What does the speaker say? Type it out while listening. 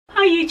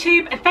Hi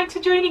YouTube, and thanks for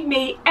joining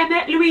me,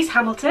 Emma Louise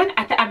Hamilton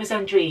at the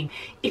Amazon Dream.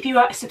 If you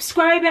are a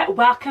subscriber,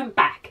 welcome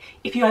back.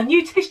 If you are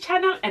new to this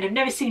channel and have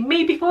never seen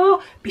me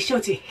before, be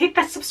sure to hit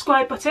that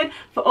subscribe button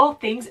for all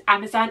things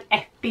Amazon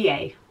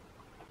FBA.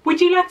 Would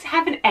you like to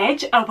have an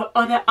edge over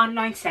other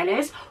online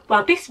sellers?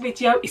 Well, this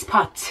video is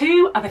part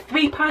 2 of a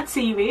 3-part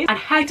series on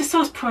how to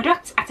source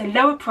products at a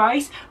lower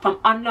price from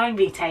online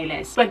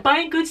retailers when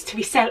buying goods to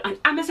resell on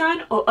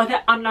Amazon or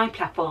other online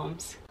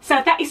platforms.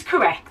 So that is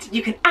correct.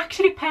 You can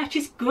actually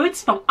purchase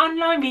goods from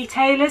online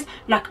retailers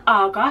like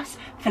Argos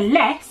for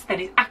less than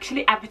is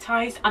actually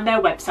advertised on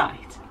their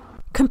website.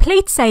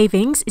 Complete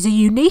Savings is a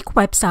unique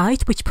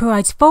website which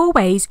provides 4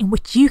 ways in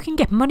which you can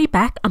get money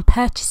back on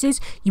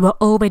purchases you are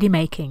already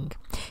making.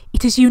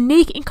 It is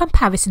unique in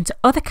comparison to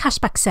other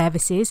cashback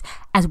services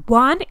as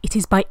 1, it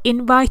is by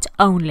invite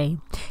only.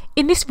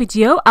 In this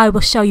video, I will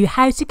show you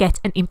how to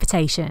get an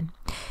invitation.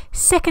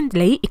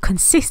 Secondly, it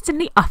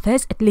consistently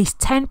offers at least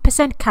 10%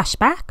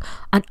 cashback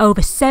on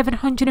over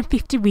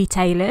 750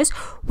 retailers,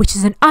 which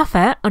is an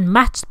offer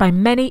unmatched by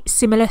many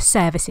similar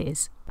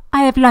services.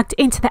 I have logged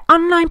into the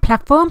online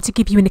platform to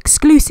give you an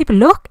exclusive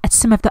look at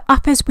some of the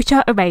offers which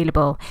are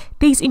available.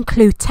 These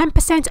include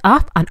 10%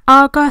 off on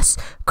Argos,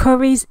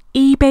 Currys,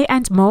 eBay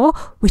and more,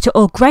 which are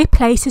all great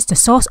places to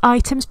source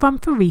items from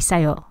for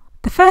resale.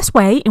 The first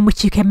way in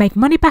which you can make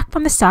money back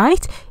from the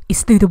site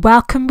is through the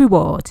welcome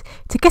reward.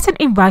 To get an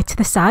invite to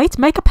the site,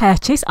 make a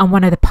purchase on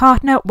one of the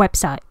partner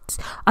websites.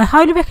 I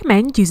highly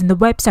recommend using the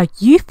website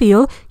you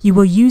feel you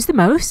will use the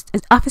most,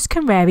 as offers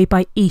can vary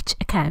by each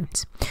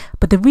account.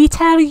 But the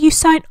retailer you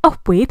sign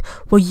up with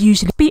will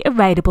usually be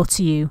available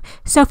to you.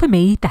 So for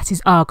me, that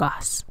is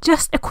Argos.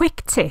 Just a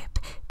quick tip.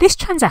 This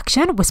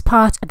transaction was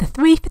part of the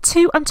 3 for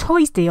 2 on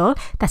toys deal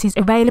that is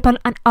available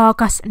on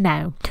Argos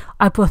now.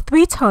 I bought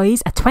 3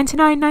 toys at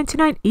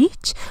 $29.99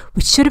 each,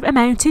 which should have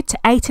amounted to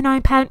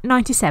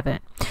 £89.97.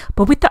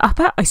 But with the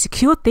offer, I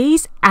secured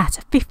these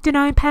at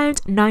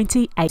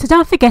 £59.98. So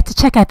don't forget to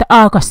check out the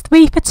Argos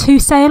 3 for 2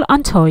 sale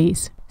on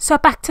toys. So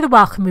back to the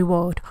welcome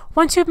reward.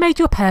 Once you have made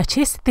your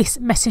purchase, this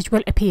message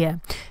will appear.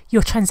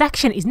 Your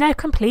transaction is now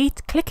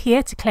complete. Click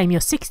here to claim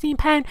your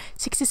 £16.67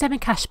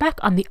 cashback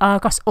on the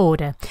Argos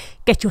order.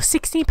 Get your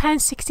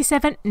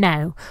 £16.67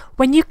 now.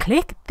 When you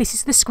click, this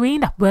is the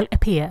screen that will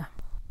appear.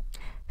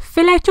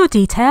 Fill out your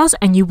details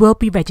and you will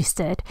be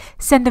registered.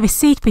 Send the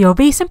receipt for your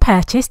recent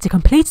purchase to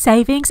Complete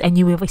Savings and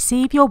you will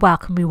receive your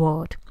welcome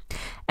reward.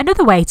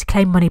 Another way to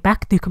claim money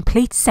back through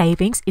Complete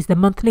Savings is the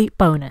monthly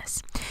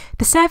bonus.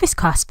 The service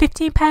costs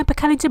 £15 per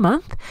calendar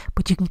month,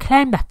 but you can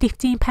claim that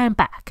 £15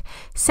 back.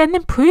 Send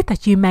them proof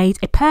that you made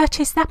a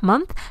purchase that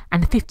month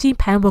and the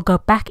 £15 will go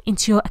back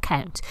into your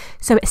account.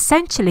 So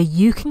essentially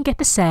you can get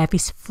the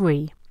service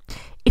free.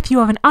 If you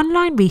are an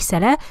online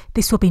reseller,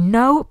 this will be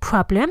no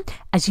problem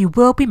as you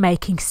will be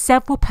making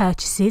several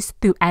purchases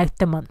throughout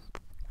the month.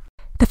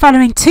 The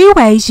following 2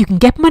 ways you can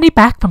get money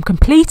back from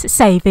Complete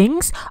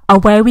Savings are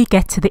where we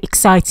get to the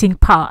exciting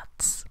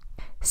parts.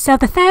 So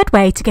the third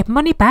way to get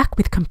money back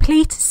with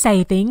Complete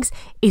Savings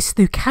is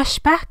through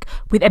cashback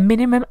with a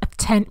minimum of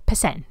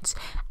 10%,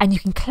 and you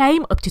can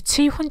claim up to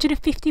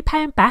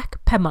 £250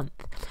 back per month.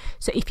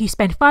 So if you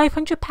spend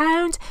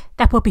 £500,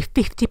 that will be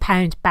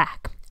 £50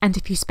 back. And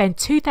if you spend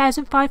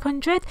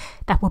 $2,500,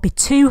 that will be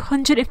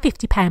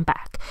 £250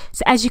 back.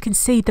 So as you can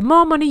see, the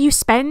more money you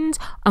spend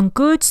on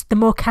goods, the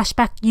more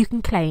cashback you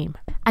can claim.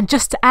 And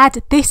just to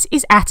add, this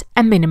is at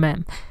a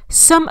minimum.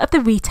 Some of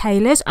the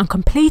retailers on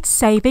Complete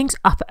Savings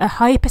offer a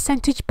higher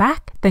percentage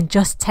back than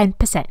just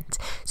 10%.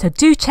 So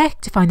do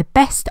check to find the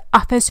best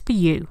offers for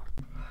you.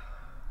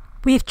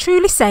 We have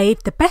truly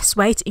saved the best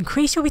way to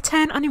increase your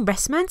return on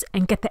investment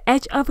and get the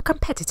edge over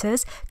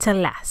competitors to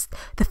last.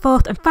 The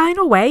fourth and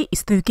final way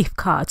is through gift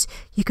cards.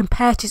 You can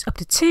purchase up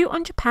to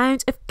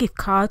 £200 of gift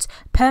cards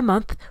per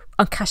month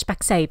on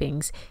Cashback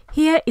Savings.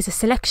 Here is a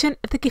selection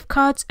of the gift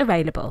cards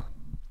available.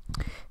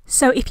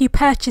 So if you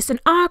purchase an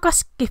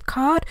Argos gift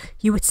card,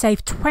 you would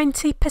save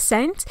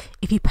 20%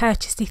 if you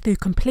purchased it through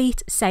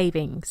Complete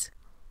Savings.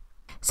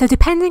 So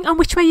depending on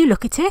which way you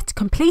look at it,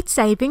 Complete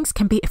Savings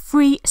can be a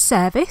free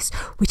service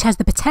which has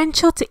the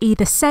potential to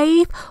either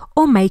save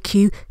or make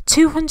you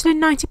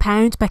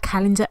 £290 per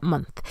calendar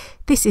month.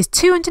 This is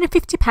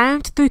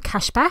 £250 through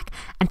cashback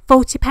and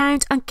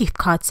 £40 on gift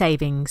card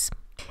savings.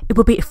 It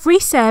will be a free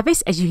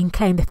service as you can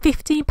claim the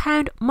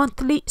 £15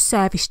 monthly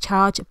service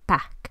charge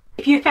back.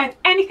 If you found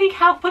anything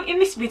helpful in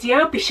this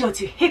video, be sure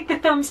to hit the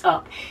thumbs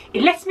up.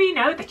 It lets me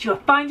know that you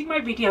are finding my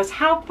videos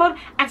helpful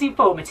and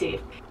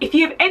informative. If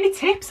you have any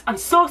tips on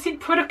sourcing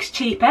products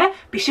cheaper,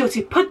 be sure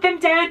to put them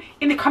down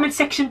in the comment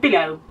section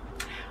below.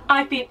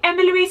 I've been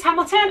Emma Louise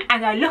Hamilton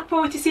and I look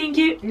forward to seeing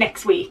you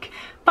next week.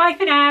 Bye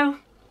for now.